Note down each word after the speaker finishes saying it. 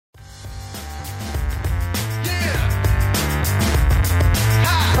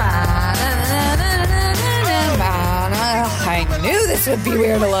this would be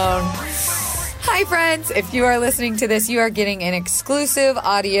weird alone. Hi, friends. If you are listening to this, you are getting an exclusive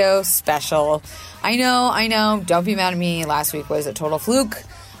audio special. I know. Don't be mad at me. Last week was a total fluke.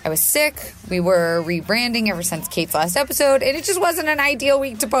 I was sick. We were rebranding ever since Kate's last episode, and it just wasn't an ideal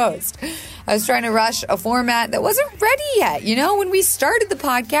week to post. I was trying to rush a format that wasn't ready yet. You know, when we started the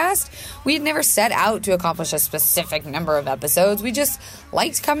podcast, we had never set out to accomplish a specific number of episodes. We just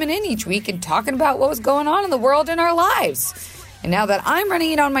liked coming in each week and talking about what was going on in the world and our lives. And now that I'm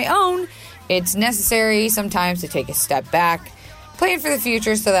running it on my own, it's necessary sometimes to take a step back, plan for the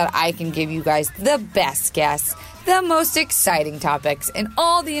future so that I can give you guys the best guests, the most exciting topics, and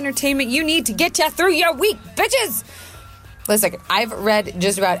all the entertainment you need to get you through your week, bitches! Listen, I've read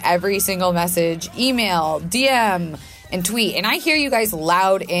just about every single message, email, DM, and tweet, and I hear you guys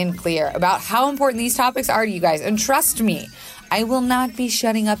loud and clear about how important these topics are to you guys, and trust me, I will not be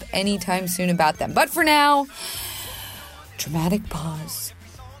shutting up anytime soon about them. But for now, dramatic pause.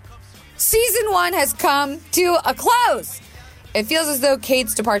 Season 1 has come to a close. It feels as though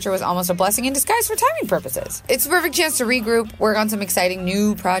Kate's departure was almost a blessing in disguise for timing purposes. It's the perfect chance to regroup, work on some exciting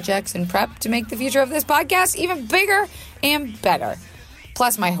new projects, and prep to make the future of this podcast even bigger and better.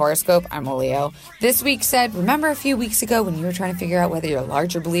 Plus my horoscope, I'm a Leo, this week said, remember a few weeks ago when you were trying to figure out whether your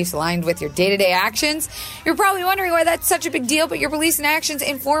larger beliefs aligned with your day-to-day actions? You're probably wondering why that's such a big deal, but your beliefs and actions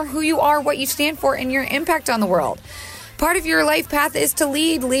inform who you are, what you stand for, and your impact on the world. Part of your life path is to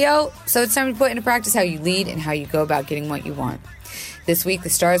lead, Leo, so it's time to put into practice how you lead and how you go about getting what you want. This week, the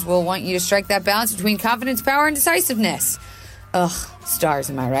stars will want you to strike that balance between confidence, power, and decisiveness. Ugh,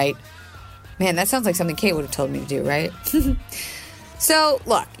 stars, am I right? Man, that sounds like something Kate would have told me to do, right? So,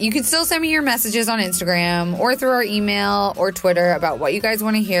 look, you can still send me your messages on Instagram or through our email or Twitter about what you guys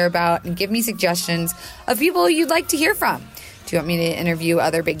want to hear about and give me suggestions of people you'd like to hear from. Do you want me to interview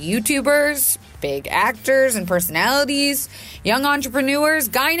other big YouTubers, big actors and personalities, young entrepreneurs,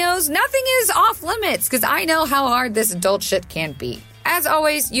 gynos? Nothing is off limits because I know how hard this adult shit can be. As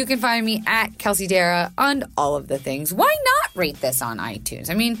always, you can find me at Kelsey Darragh on all of the things. Why not rate this on iTunes?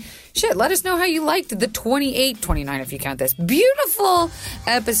 I mean, shit, let us know how you liked the 29 if you count this, beautiful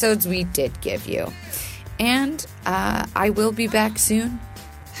episodes we did give you. And I will be back soon.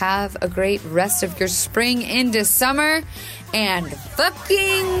 Have a great rest of your spring into summer. And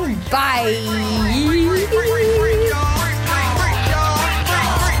fucking bye.